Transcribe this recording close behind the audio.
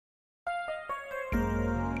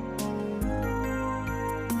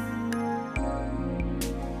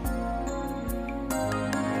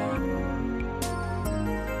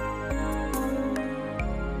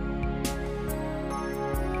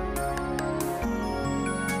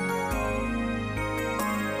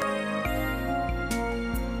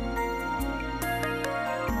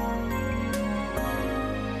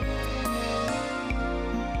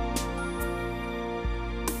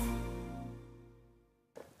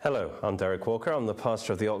Hello, I'm Derek Walker. I'm the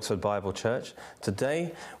pastor of the Oxford Bible Church.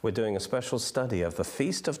 Today we're doing a special study of the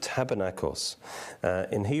Feast of Tabernacles.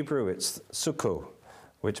 In Hebrew it's Sukkot,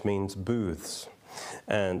 which means booths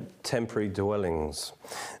and temporary dwellings.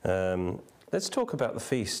 Let's talk about the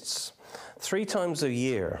feasts. 3 times a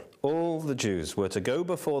year, all the Jews were to go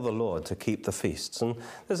before the Lord to keep the feasts. And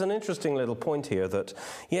there's an interesting little point here that,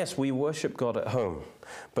 yes, we worship God at home,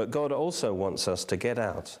 but God also wants us to get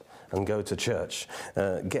out and go to church,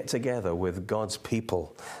 get together with God's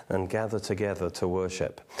people and gather together to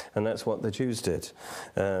worship. And that's what the Jews did,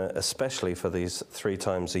 especially for these 3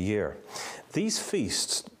 times a year. These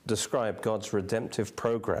feasts describe God's redemptive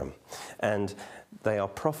program, and they are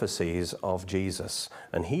prophecies of Jesus,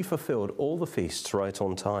 and he fulfilled all the feasts right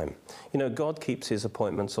on time. You know, God keeps his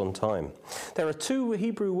appointments on time. There are 2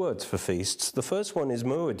 Hebrew words for feasts. The first one is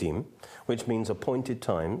moedim, which means appointed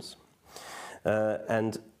times,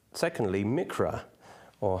 and secondly, mikra,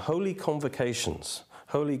 or holy convocations,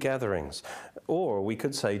 holy gatherings, or we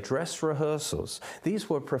could say dress rehearsals. These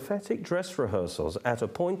were prophetic dress rehearsals at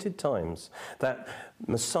appointed times that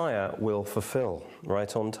Messiah will fulfill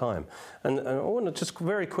right on time. And I want to just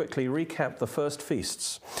very quickly recap the first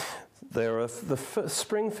feasts. There are the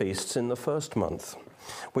spring feasts in the first month,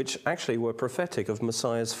 which actually were prophetic of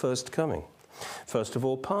Messiah's first coming. First of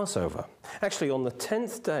all, Passover. Actually, on the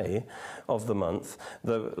 10th day of the month,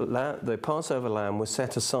 the Passover lamb was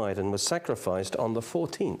set aside and was sacrificed on the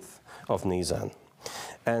 14th of Nisan.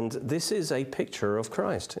 And this is a picture of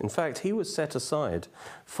Christ. In fact, he was set aside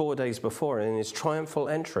 4 days before in his triumphal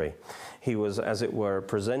entry. He was, as it were,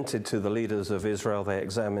 presented to the leaders of Israel. They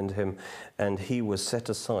examined him, and he was set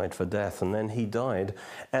aside for death. And then he died.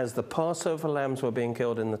 As the Passover lambs were being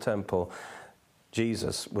killed in the temple,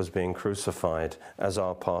 Jesus was being crucified as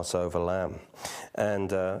our Passover lamb.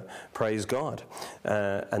 And praise God.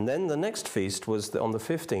 And then the next feast was on the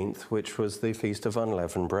 15th, which was the Feast of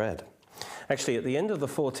Unleavened Bread. Actually, at the end of the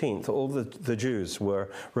 14th, all the Jews were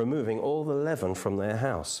removing all the leaven from their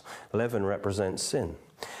house. Leaven represents sin.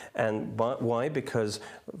 And why? Because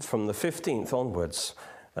from the 15th onwards,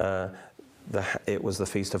 it was the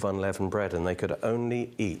Feast of Unleavened Bread, and they could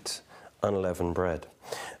only eat unleavened bread.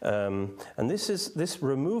 And this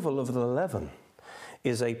removal of the leaven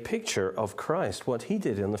is a picture of Christ. What he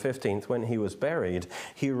did on the 15th when he was buried,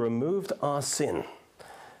 he removed our sin.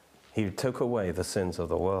 He took away the sins of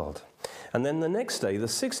the world. And then the next day, the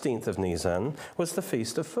 16th of Nisan, was the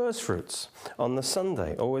Feast of First Fruits. On the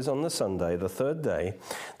Sunday, always on the Sunday, the 3rd day,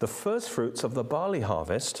 the first fruits of the barley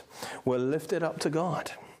harvest were lifted up to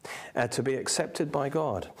God, to be accepted by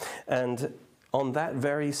God. And on that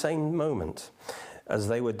very same moment, as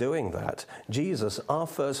they were doing that, Jesus, our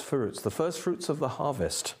first fruits, the first fruits of the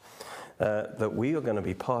harvest, that we are going to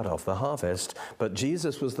be part of, the harvest, but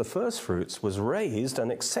Jesus was the first fruits, was raised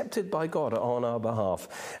and accepted by God on our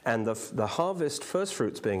behalf. And the harvest, first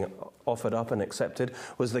fruits being offered up and accepted,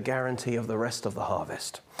 was the guarantee of the rest of the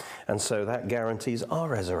harvest. And so that guarantees our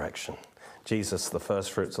resurrection. Jesus, the first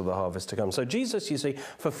fruits of the harvest to come. So Jesus, you see,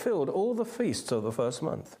 fulfilled all the feasts of the first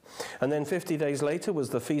month. And then 50 days later was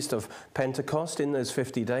the Feast of Pentecost. In those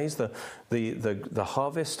 50 days, the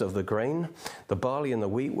harvest of the grain, the barley and the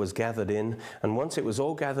wheat was gathered in. And once it was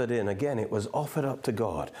all gathered in, again, it was offered up to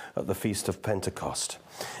God at the Feast of Pentecost.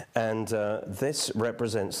 And this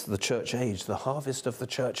represents the church age, the harvest of the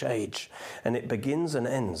church age. And it begins and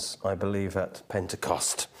ends, I believe, at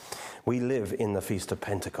Pentecost. We live in the Feast of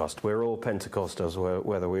Pentecost. We're all Pentecostals,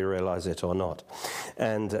 whether we realize it or not.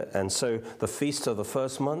 And so the feast of the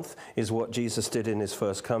first month is what Jesus did in his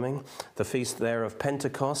first coming. The feast there of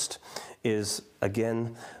Pentecost is,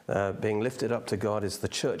 again, being lifted up to God, is the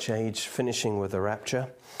church age, finishing with the rapture.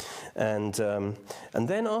 And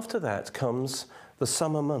then after that comes the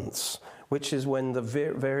summer months, which is when the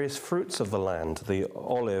various fruits of the land, the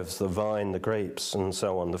olives, the vine, the grapes, and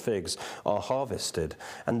so on, the figs, are harvested.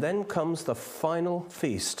 And then comes the final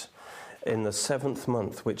feast in the 7th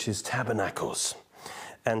month, which is Tabernacles.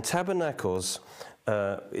 And Tabernacles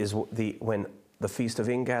is when the Feast of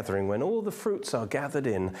Ingathering, when all the fruits are gathered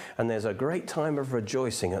in, and there's a great time of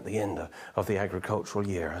rejoicing at the end of the agricultural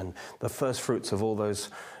year. And the first fruits of all those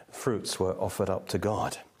fruits were offered up to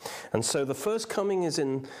God. And so the first coming is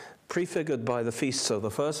prefigured by the feasts of the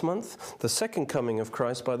first month, the second coming of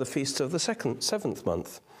Christ by the feasts of the 7th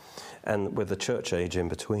month, and with the church age in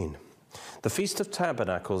between. The Feast of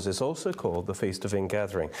Tabernacles is also called the Feast of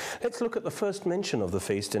Ingathering. Let's look at the first mention of the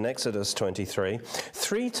feast in Exodus 23.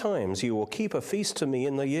 3 times you will keep a feast to me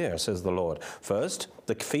in the year, says the Lord. First,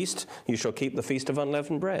 the feast, you shall keep the Feast of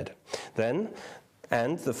Unleavened Bread. Then,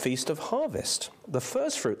 and the Feast of Harvest, the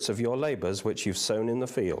first fruits of your labors which you've sown in the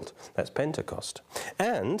field. That's Pentecost.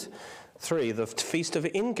 And 3, the Feast of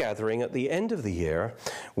Ingathering at the end of the year,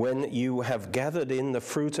 when you have gathered in the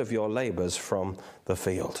fruit of your labors from the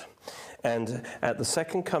field. And at the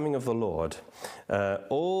second coming of the Lord,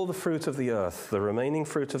 all the fruit of the earth, the remaining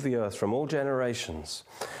fruit of the earth from all generations,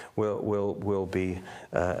 will be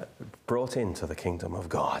brought into the kingdom of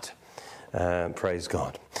God. Praise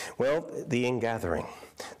God. Well, the ingathering,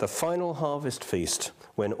 the final harvest feast,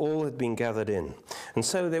 when all had been gathered in. And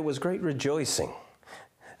so there was great rejoicing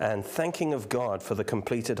and thanking of God for the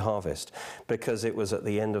completed harvest, because it was at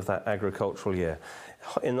the end of that agricultural year,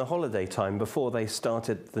 in the holiday time before they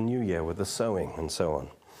started the new year with the sowing and so on.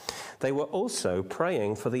 They were also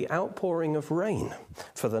praying for the outpouring of rain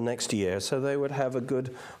for the next year, so they would have a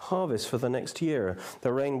good harvest for the next year.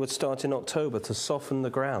 The rain would start in October to soften the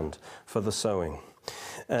ground for the sowing.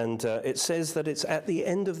 And it says that it's at the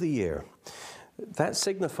end of the year. That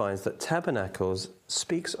signifies that Tabernacles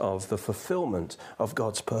speaks of the fulfillment of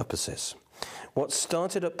God's purposes. What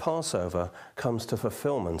started at Passover comes to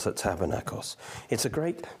fulfillment at Tabernacles. It's a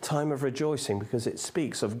great time of rejoicing because it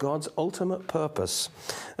speaks of God's ultimate purpose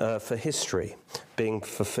for history being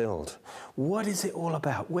fulfilled. What is it all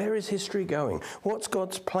about? Where is history going? What's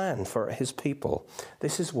God's plan for his people?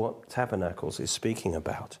 This is what Tabernacles is speaking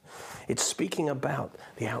about. It's speaking about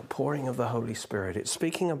the outpouring of the Holy Spirit. It's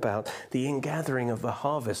speaking about the ingathering of the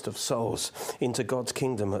harvest of souls into God's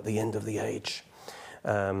kingdom at the end of the age.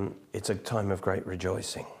 It's a time of great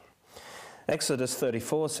rejoicing. Exodus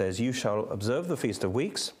 34 says, you shall observe the Feast of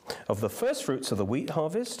Weeks, of the first fruits of the wheat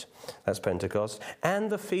harvest, that's Pentecost, and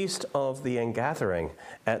the Feast of the Ingathering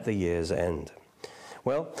at the year's end.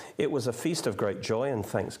 Well, it was a feast of great joy and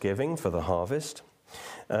thanksgiving for the harvest.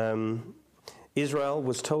 Israel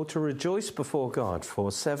was told to rejoice before God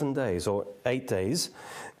for 7 days or 8 days,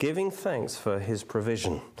 giving thanks for his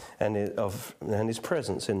provision and his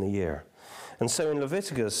presence in the year. And so in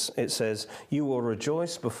Leviticus it says, you will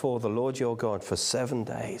rejoice before the Lord your God for 7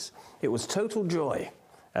 days. It was total joy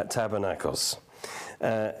at Tabernacles.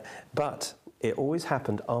 But it always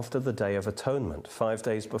happened after the Day of Atonement, 5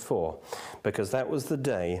 days before, because that was the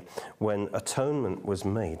day when atonement was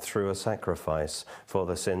made through a sacrifice for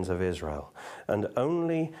the sins of Israel. And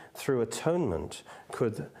only through atonement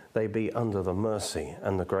could they be under the mercy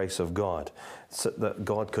and the grace of God, so that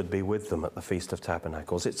God could be with them at the Feast of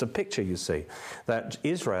Tabernacles. It's a picture, you see, that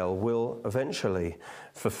Israel will eventually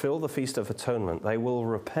fulfill the Feast of Atonement. They will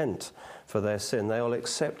repent for their sin. They will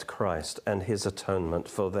accept Christ and his atonement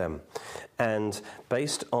for them. And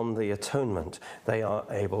based on the atonement, they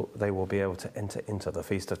will be able to enter into the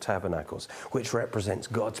Feast of Tabernacles, which represents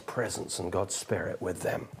God's presence and God's Spirit with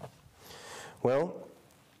them. Well,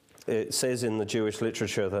 it says in the Jewish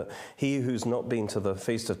literature that he who's not been to the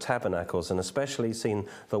Feast of Tabernacles and especially seen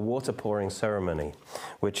the water pouring ceremony,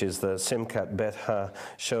 which is the Simchat Beth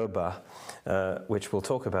HaShobah, which we'll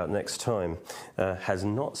talk about next time, has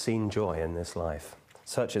not seen joy in this life.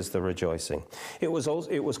 Such is the rejoicing. It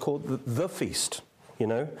was called the feast, you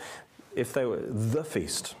know, if they were the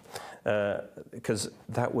feast. Because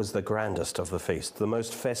that was the grandest of the feast, the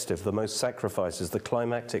most festive, the most sacrifices, the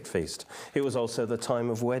climactic feast. It was also the time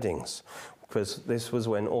of weddings, because this was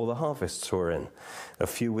when all the harvests were in, a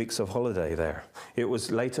few weeks of holiday there. It was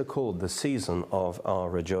later called the season of our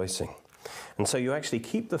rejoicing. And so you actually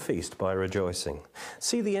keep the feast by rejoicing.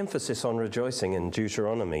 See the emphasis on rejoicing in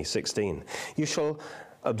Deuteronomy 16. You shall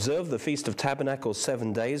observe the Feast of Tabernacles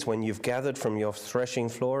 7 days when you've gathered from your threshing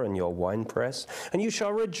floor and your winepress, and you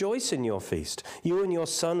shall rejoice in your feast, you and your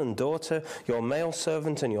son and daughter, your male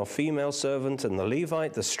servant and your female servant, and the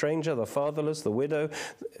Levite, the stranger, the fatherless, the widow,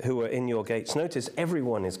 who are in your gates. Notice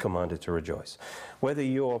everyone is commanded to rejoice. Whether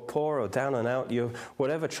you're poor or down and out,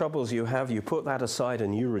 whatever troubles you have, you put that aside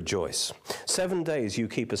and you rejoice. 7 days you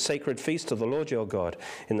keep a sacred feast to the Lord your God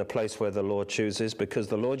in the place where the Lord chooses, because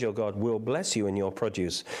the Lord your God will bless you in your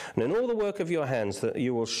produce and in all the work of your hands, that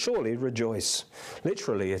you will surely rejoice.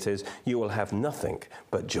 Literally it is, you will have nothing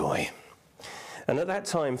but joy. And at that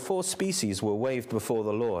time, 4 species were waved before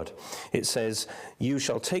the Lord. It says, you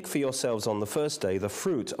shall take for yourselves on the first day the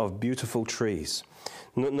fruit of beautiful trees.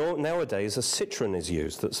 Nowadays, a citron is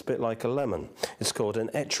used that's a bit like a lemon. It's called an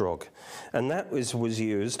etrog. And that was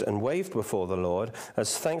used and waved before the Lord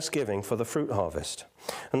as thanksgiving for the fruit harvest.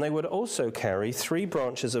 And they would also carry 3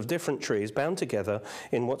 branches of different trees bound together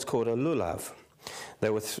in what's called a lulav.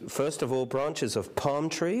 There were, first of all, branches of palm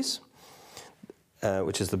trees,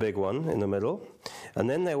 which is the big one in the middle. And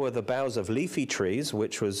then there were the boughs of leafy trees,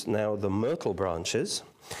 which was now the myrtle branches.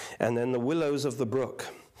 And then the willows of the brook.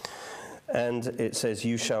 And it says,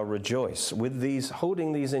 you shall rejoice. With these,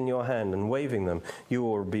 holding these in your hand and waving them, you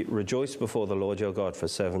will rejoice before the Lord your God for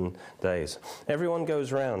 7 days. Everyone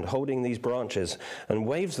goes round holding these branches and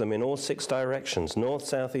waves them in all 6 directions, north,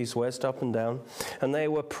 south, east, west, up and down. And they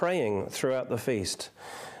were praying throughout the feast,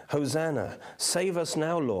 Hosanna, save us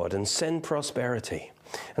now, Lord, and send prosperity.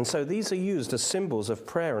 And so these are used as symbols of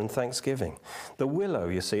prayer and thanksgiving. The willow,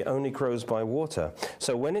 you see, only grows by water.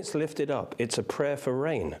 So when it's lifted up, it's a prayer for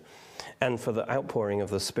rain and for the outpouring of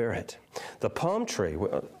the Spirit. The palm tree,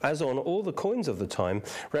 as on all the coins of the time,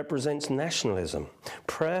 represents nationalism,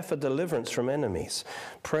 prayer for deliverance from enemies,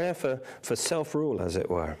 prayer for self-rule, as it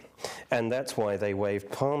were. And that's why they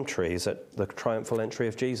waved palm trees at the triumphal entry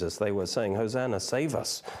of Jesus. They were saying, Hosanna, save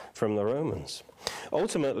us from the Romans.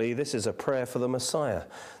 Ultimately, this is a prayer for the Messiah,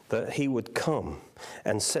 that he would come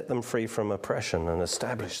and set them free from oppression and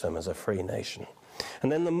establish them as a free nation.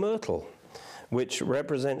 And then the myrtle, which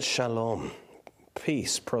represents shalom,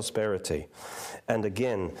 peace, prosperity. And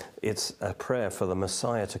again, it's a prayer for the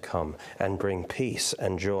Messiah to come and bring peace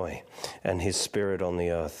and joy and his Spirit on the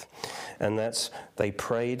earth. And they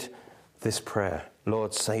prayed this prayer,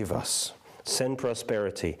 Lord, save us. Send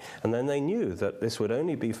prosperity. And then they knew that this would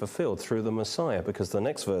only be fulfilled through the Messiah, because the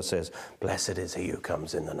next verse says, blessed is he who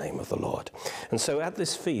comes in the name of the Lord. And so at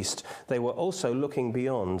this feast, they were also looking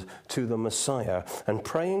beyond to the Messiah and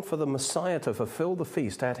praying for the Messiah to fulfill the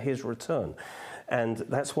feast at his return. And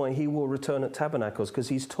that's why he will return at Tabernacles, because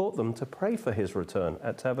he's taught them to pray for his return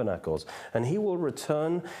at Tabernacles. And he will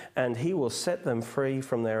return and he will set them free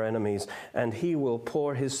from their enemies, and he will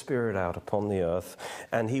pour his Spirit out upon the earth,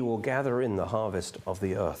 and he will gather in the harvest of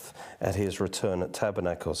the earth at his return at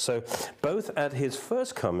Tabernacles. So both at his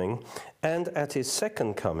first coming and at his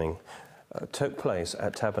second coming took place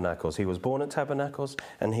at Tabernacles. He was born at Tabernacles,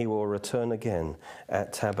 and he will return again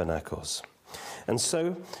at Tabernacles. And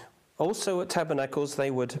so also at Tabernacles, they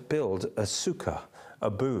would build a sukkah, a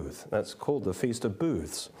booth. That's called the Feast of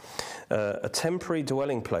Booths, a temporary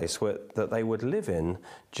dwelling place that they would live in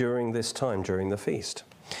during this time, during the feast.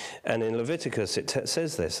 And in Leviticus, it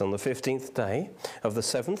says this, on the 15th day of the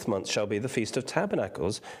 7th month shall be the Feast of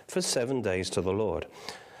Tabernacles for 7 days to the Lord.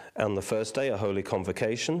 On the first day, a holy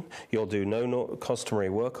convocation. You'll do no customary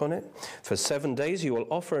work on it. For 7 days, you will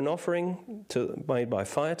offer an offering made by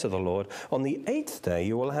fire to the Lord. On the 8th day,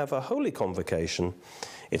 you will have a holy convocation.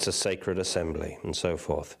 It's a sacred assembly, and so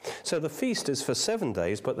forth. So the feast is for 7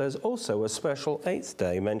 days, but there's also a special 8th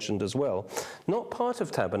day mentioned as well. Not part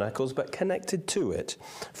of Tabernacles, but connected to it.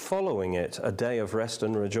 Following it, a day of rest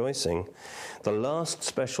and rejoicing. The last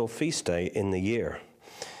special feast day in the year.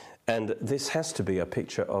 And this has to be a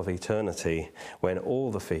picture of eternity, when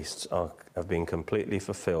all the feasts have been completely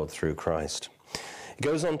fulfilled through Christ. It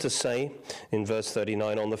goes on to say in verse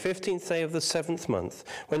 39, on the 15th day of the 7th month,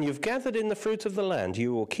 when you've gathered in the fruit of the land,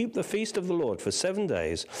 you will keep the feast of the Lord for 7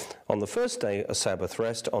 days. On the first day, a Sabbath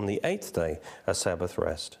rest. On the 8th day, a Sabbath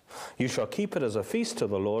rest. You shall keep it as a feast to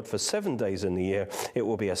the Lord for 7 days in the year. It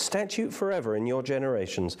will be a statute forever in your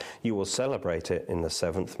generations. You will celebrate it in the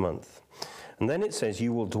 7th month. And then it says,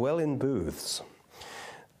 you will dwell in booths,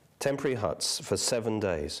 temporary huts, for 7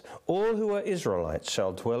 days. All who are Israelites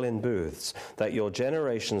shall dwell in booths, that your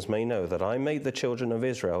generations may know that I made the children of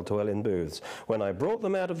Israel dwell in booths. When I brought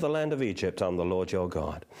them out of the land of Egypt, I'm the Lord your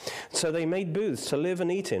God. So they made booths to live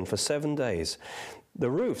and eat in for 7 days. The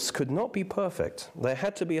roofs could not be perfect. There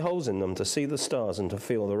had to be holes in them to see the stars and to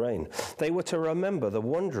feel the rain. They were to remember the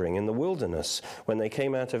wandering in the wilderness when they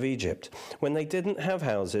came out of Egypt, when they didn't have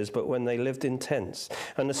houses, but when they lived in tents.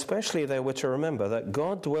 And especially they were to remember that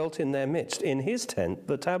God dwelt in their midst, in his tent,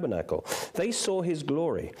 the tabernacle. They saw his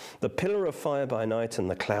glory, the pillar of fire by night and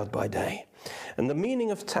the cloud by day. And the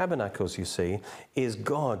meaning of tabernacles, you see, is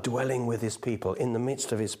God dwelling with his people, in the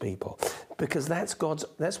midst of his people. Because that's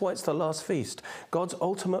why it's the last feast. God's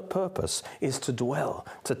ultimate purpose is to dwell,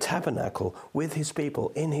 to tabernacle with his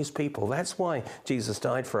people, in his people. That's why Jesus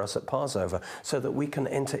died for us at Passover, so that we can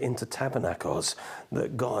enter into tabernacles,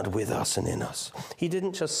 that God with us and in us. He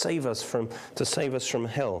didn't just save us from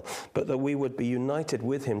hell, but that we would be united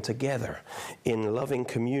with him together in loving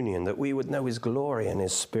communion, that we would know his glory and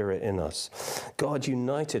his Spirit in us. God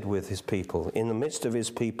united with his people, in the midst of his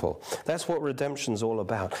people. That's what redemption's all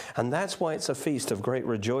about. And that's why it's a feast of great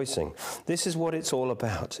rejoicing. This is what it's all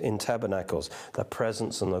about in tabernacles, the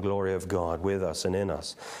presence and the glory of God with us and in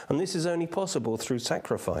us. And this is only possible through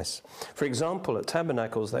sacrifice. For example, at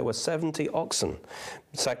tabernacles, there were 70 oxen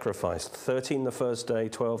sacrificed, 13 the first day,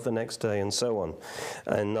 12 the next day, and so on,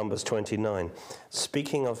 in Numbers 29.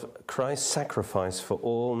 Speaking of Christ's sacrifice for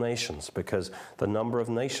all nations, because the number of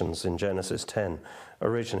nations in Genesis 10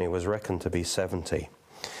 originally was reckoned to be 70.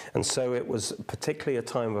 And so it was particularly a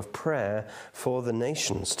time of prayer for the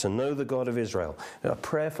nations, to know the God of Israel, a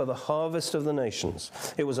prayer for the harvest of the nations.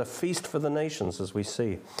 It was a feast for the nations, as we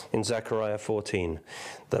see in Zechariah 14.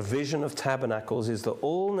 The vision of tabernacles is that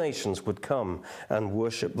all nations would come and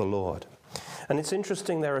worship the Lord. And it's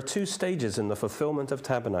interesting, there are two stages in the fulfillment of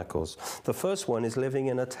tabernacles. The first one is living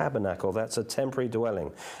in a tabernacle. That's a temporary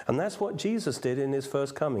dwelling. And that's what Jesus did in his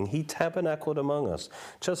first coming. He tabernacled among us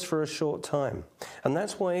just for a short time. And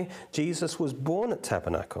that's why Jesus was born at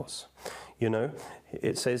tabernacles. You know,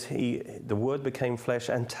 it says the Word became flesh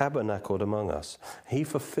and tabernacled among us. He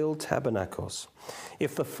fulfilled tabernacles.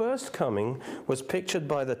 If the first coming was pictured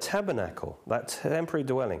by the tabernacle, that temporary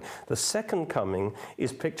dwelling, the second coming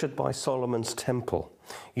is pictured by Solomon's temple.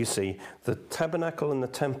 You see, the tabernacle and the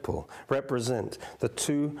temple represent the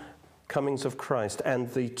two comings of Christ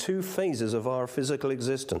and the two phases of our physical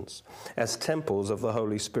existence as temples of the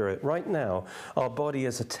Holy Spirit. Right now, our body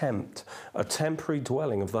is a temporary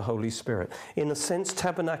dwelling of the Holy Spirit. In a sense,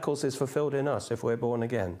 tabernacles is fulfilled in us if we're born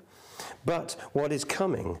again. But what is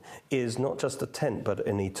coming is not just a tent, but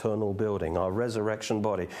an eternal building. Our resurrection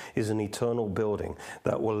body is an eternal building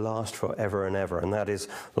that will last forever and ever, and that is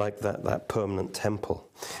like that permanent temple.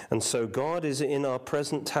 And so God is in our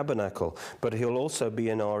present tabernacle, but he'll also be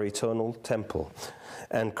in our eternal temple.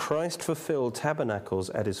 And Christ fulfilled tabernacles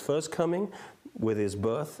at his first coming with his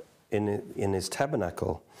birth in his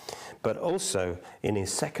tabernacle, but also in his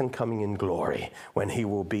second coming in glory, when he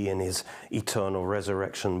will be in his eternal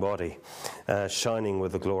resurrection body, shining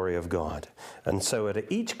with the glory of God. And so at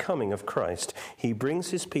each coming of Christ, he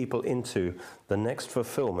brings his people into the next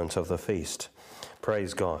fulfillment of the feast.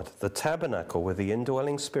 Praise God. The tabernacle with the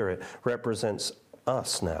indwelling Spirit represents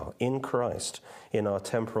us now in Christ in our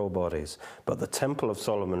temporal bodies, but the temple of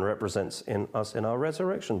Solomon represents us in our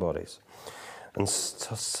resurrection bodies. And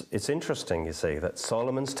it's interesting, you see, that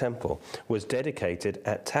Solomon's temple was dedicated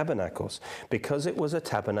at tabernacles because it was a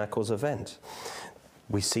tabernacles event.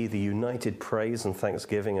 We see the united praise and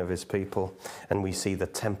thanksgiving of his people, and we see the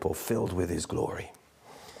temple filled with his glory.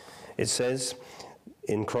 It says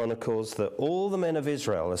in Chronicles that all the men of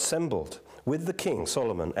Israel assembled with the king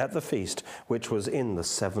Solomon at the feast, which was in the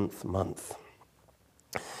 7th month.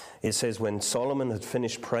 It says, when Solomon had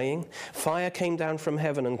finished praying, fire came down from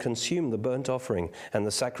heaven and consumed the burnt offering and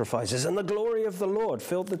the sacrifices, and the glory of the Lord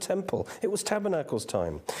filled the temple. It was tabernacles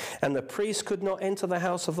time. And the priests could not enter the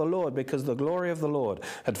house of the Lord because the glory of the Lord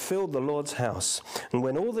had filled the Lord's house. And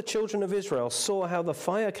when all the children of Israel saw how the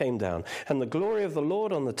fire came down and the glory of the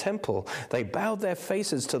Lord on the temple, they bowed their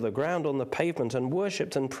faces to the ground on the pavement and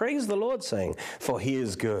worshipped and praised the Lord, saying, for he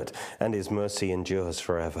is good and his mercy endures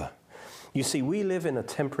forever. You see, we live in a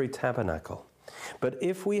temporary tabernacle. But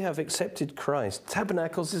if we have accepted Christ,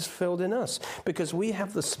 tabernacles is filled in us because we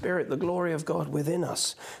have the Spirit, the glory of God within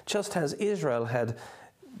us, just as Israel had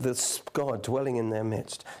the God dwelling in their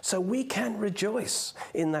midst. So we can rejoice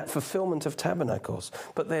in that fulfillment of tabernacles.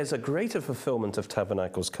 But there's a greater fulfillment of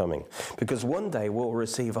tabernacles coming, because one day we'll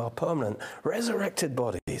receive our permanent resurrected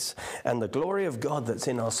bodies, and the glory of God that's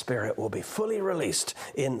in our spirit will be fully released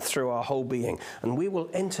through our whole being, and we will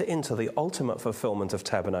enter into the ultimate fulfillment of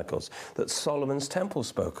tabernacles that Solomon's temple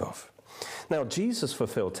spoke of. Now, Jesus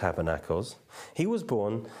fulfilled tabernacles. He was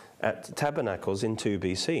born at tabernacles in 2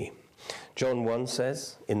 BC. John 1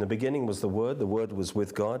 says, in the beginning was the Word was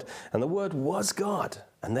with God, and the Word was God.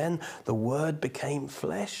 And then the Word became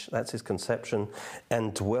flesh, that's his conception,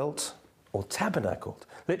 and dwelt, or tabernacled,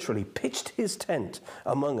 literally pitched his tent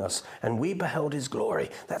among us, and we beheld his glory.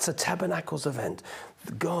 That's a tabernacles event.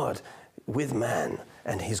 God with man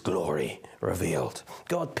and his glory revealed.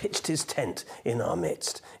 God pitched his tent in our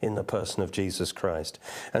midst in the person of Jesus Christ.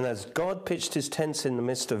 And as God pitched his tents in the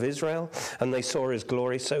midst of Israel and they saw his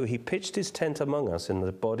glory, so he pitched his tent among us in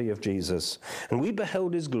the body of Jesus. And we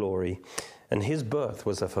beheld his glory, and his birth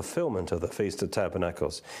was a fulfillment of the Feast of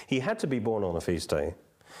Tabernacles. He had to be born on a feast day.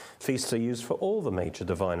 Feasts are used for all the major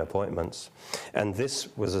divine appointments, and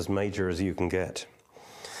this was as major as you can get.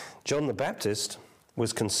 John the Baptist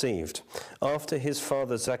was conceived after his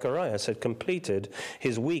father Zacharias had completed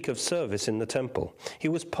his week of service in the temple. He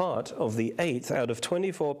was part of the 8th out of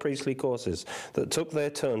 24 priestly courses that took their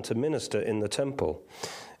turn to minister in the temple.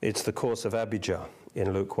 It's the course of Abijah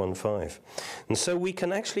in Luke 1:5. And so we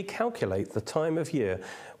can actually calculate the time of year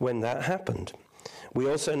when that happened. We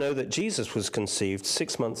also know that Jesus was conceived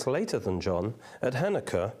 6 months later than John at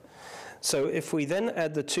Hanukkah. So if we then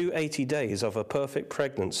add the 280 days of a perfect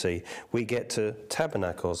pregnancy, we get to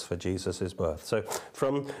tabernacles for Jesus' birth. So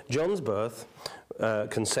from John's birth,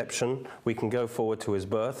 conception, we can go forward to his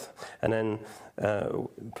birth, and then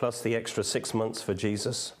plus the extra 6 months for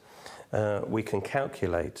Jesus. we can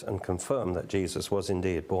calculate and confirm that Jesus was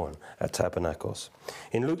indeed born at Tabernacles.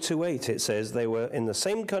 In Luke 2:8 it says, they were in the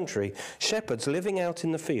same country, shepherds living out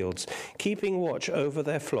in the fields, keeping watch over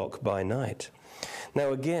their flock by night.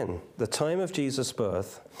 Now again, the time of Jesus'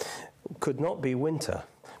 birth could not be winter,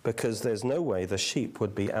 because there's no way the sheep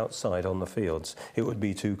would be outside on the fields. It would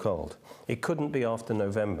be too cold. It couldn't be after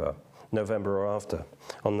November or after,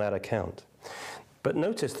 on that account. But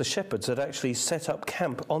notice the shepherds had actually set up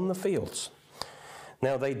camp on the fields.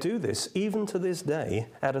 Now they do this even to this day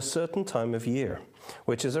at a certain time of year,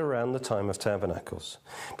 which is around the time of Tabernacles.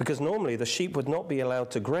 Because normally the sheep would not be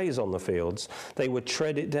allowed to graze on the fields. They would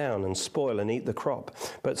tread it down and spoil and eat the crop.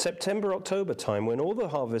 But September, October time, when all the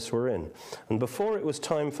harvests were in, and before it was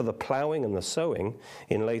time for the ploughing and the sowing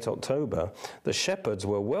in late October, the shepherds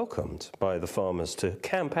were welcomed by the farmers to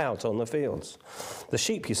camp out on the fields. The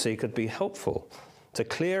sheep, you see, could be helpful to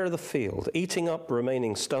clear the field, eating up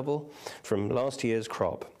remaining stubble from last year's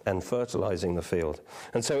crop and fertilizing the field.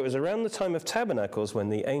 And so it was around the time of Tabernacles when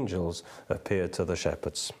the angels appeared to the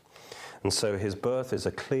shepherds. And so his birth is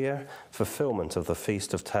a clear fulfillment of the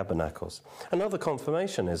Feast of Tabernacles. Another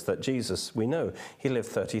confirmation is that Jesus, we know, he lived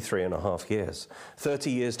 33 and a half years.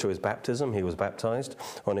 30 years to his baptism, he was baptized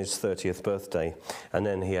on his 30th birthday, and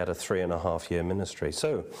then he had a 3.5-year ministry.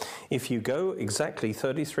 So if you go exactly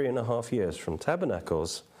 33 and a half years from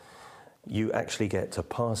Tabernacles, you actually get to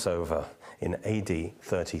Passover in AD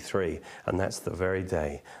 33, and that's the very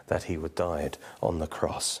day that he died on the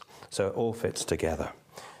cross. So it all fits together.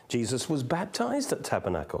 Jesus was baptized at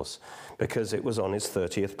Tabernacles because it was on his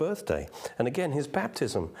 30th birthday. And again, his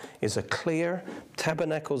baptism is a clear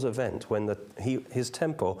Tabernacles event when his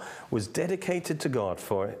temple was dedicated to God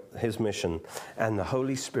for his mission, and the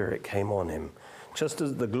Holy Spirit came on him. Just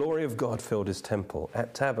as the glory of God filled his temple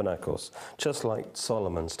at Tabernacles, just like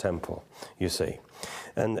Solomon's temple, you see.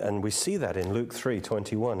 And we see that in Luke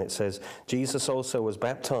 3:21. It says, Jesus also was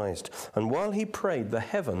baptized, and while he prayed, the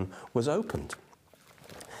heaven was opened.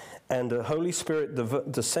 And the Holy Spirit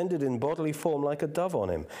descended in bodily form like a dove on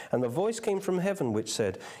him. And the voice came from heaven which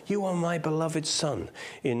said, "You are my beloved Son.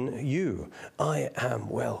 In you I am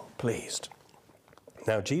well pleased."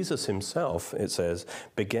 Now Jesus himself, it says,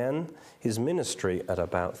 began his ministry at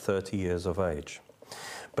about 30 years of age.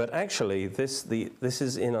 But actually, this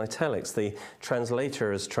is in italics. The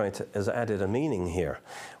translator has added a meaning here.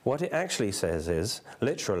 What it actually says is,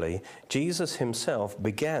 literally, Jesus himself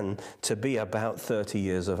began to be about 30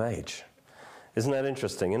 years of age. Isn't that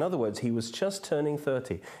interesting? In other words, he was just turning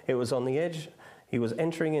 30. It was on the edge. He was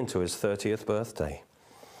entering into his 30th birthday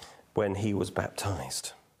when he was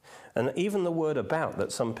baptized. And even the word about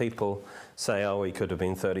that some people say, oh, he could have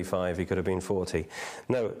been 35, he could have been 40.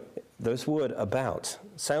 No, this word about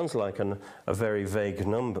sounds like a very vague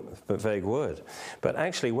word. But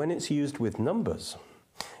actually, when it's used with numbers,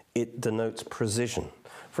 it denotes precision.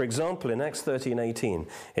 For example, in Acts 13:18,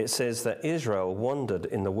 it says that Israel wandered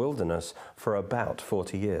in the wilderness for about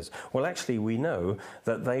 40 years. Well, actually, we know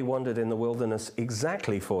that they wandered in the wilderness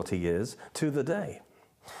exactly 40 years to the day.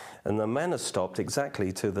 And the manna stopped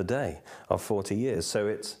exactly to the day of 40 years. So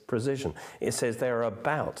it's precision. It says there are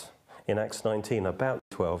about, in Acts 19, about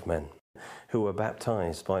 12 men who were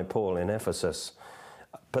baptized by Paul in Ephesus.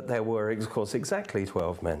 But there were, of course, exactly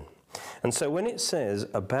 12 men. And so when it says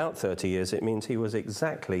about 30 years, it means he was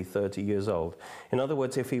exactly 30 years old. In other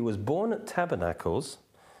words, if he was born at Tabernacles,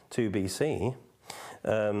 2 BC,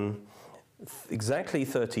 exactly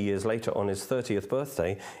 30 years later on his 30th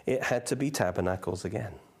birthday, it had to be Tabernacles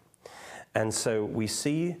again. And so we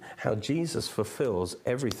see how Jesus fulfills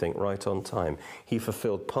everything right on time. He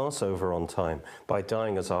fulfilled Passover on time by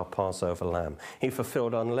dying as our Passover lamb. He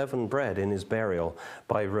fulfilled unleavened bread in his burial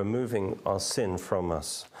by removing our sin from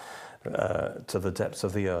us to the depths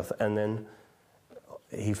of the earth. And then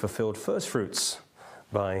he fulfilled first fruits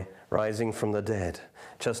by rising from the dead,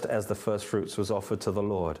 just as the first fruits was offered to the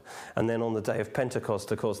Lord. And then on the day of Pentecost,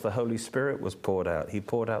 of course, the Holy Spirit was poured out. He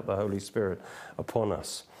poured out the Holy Spirit upon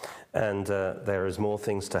us. And there is more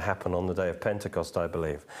things to happen on the day of Pentecost, I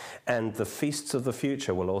believe. And the feasts of the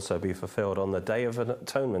future will also be fulfilled on the Day of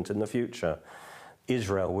Atonement in the future.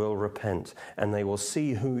 Israel will repent, and they will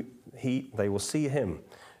see they will see him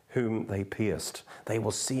whom they pierced. They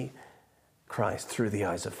will see Christ through the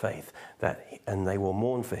eyes of faith, and they will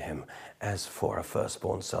mourn for him as for a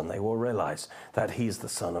firstborn son. They will realize that he's the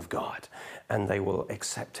Son of God, and they will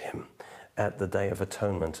accept him at the Day of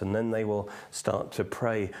Atonement, and then they will start to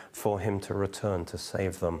pray for him to return to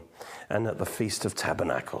save them. And at the Feast of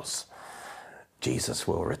Tabernacles, Jesus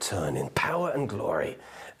will return in power and glory,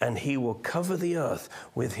 and he will cover the earth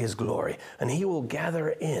with his glory, and he will gather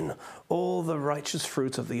in all the righteous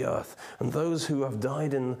fruit of the earth, and those who have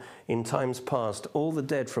died in times past, all the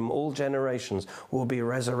dead from all generations will be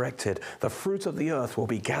resurrected. The fruit of the earth will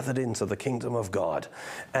be gathered into the kingdom of God,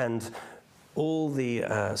 and all the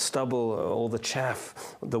stubble, all the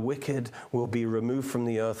chaff, the wicked will be removed from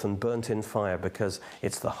the earth and burnt in fire, because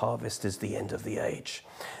it's the harvest is the end of the age.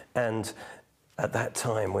 And at that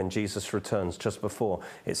time, when Jesus returns, just before,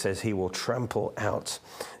 it says he will trample out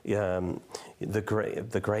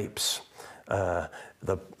the grapes.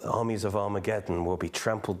 The armies of Armageddon will be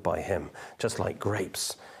trampled by him, just like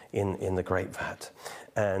grapes in the grape vat.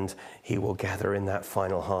 And he will gather in that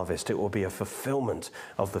final harvest. It will be a fulfillment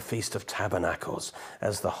of the Feast of Tabernacles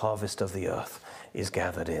as the harvest of the earth is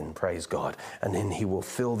gathered in, praise God. And then he will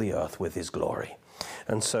fill the earth with his glory.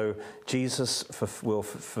 And so Jesus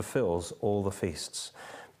fulfills all the feasts.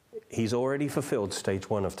 He's already fulfilled stage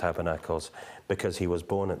 1 of Tabernacles because he was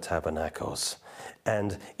born at Tabernacles.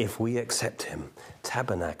 And if we accept him,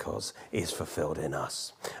 Tabernacles is fulfilled in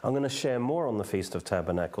us. I'm going to share more on the Feast of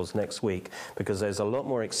Tabernacles next week, because there's a lot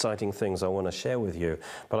more exciting things I want to share with you.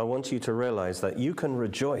 But I want you to realize that you can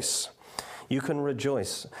rejoice. You can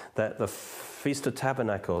rejoice that the Feast of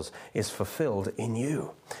Tabernacles is fulfilled in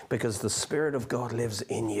you, because the Spirit of God lives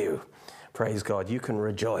in you. Praise God. You can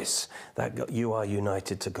rejoice that you are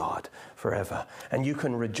united to God forever. And you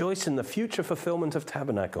can rejoice in the future fulfillment of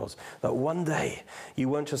Tabernacles, that one day you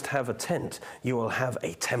won't just have a tent, you will have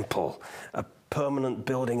a temple, a permanent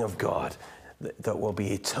building of God that will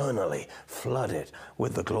be eternally flooded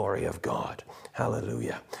with the glory of God.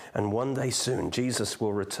 Hallelujah. And one day soon, Jesus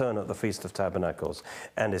will return at the Feast of Tabernacles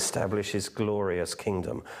and establish his glorious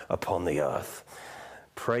kingdom upon the earth.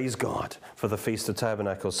 Praise God for the Feast of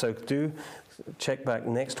Tabernacles. So do check back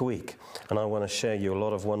next week, and I want to share you a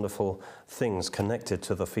lot of wonderful things connected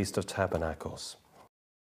to the Feast of Tabernacles.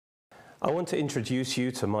 I want to introduce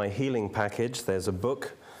you to my healing package. There's a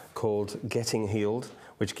book called Getting Healed,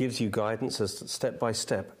 which gives you guidance as step by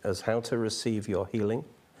step as how to receive your healing.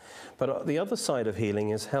 But the other side of healing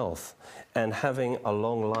is health and having a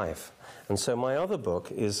long life. And so my other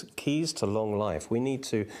book is Keys to Long Life. We need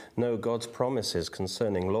to know God's promises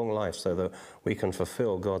concerning long life so that we can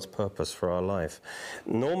fulfill God's purpose for our life.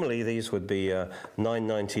 Normally these would be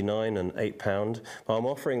 $9.99 and £8. I'm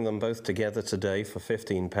offering them both together today for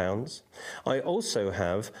 £15. I also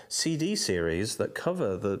have CD series that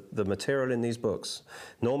cover the material in these books,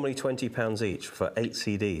 normally £20 each for 8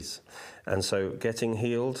 CDs. And so Getting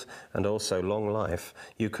Healed and also Long Life,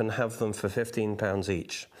 you can have them for £15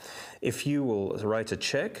 each. If you will write a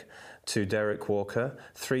check to Derek Walker,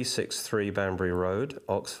 363 Banbury Road,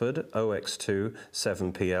 Oxford, OX2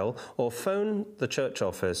 7PL, or phone the church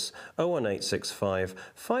office 01865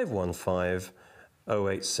 515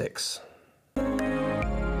 086.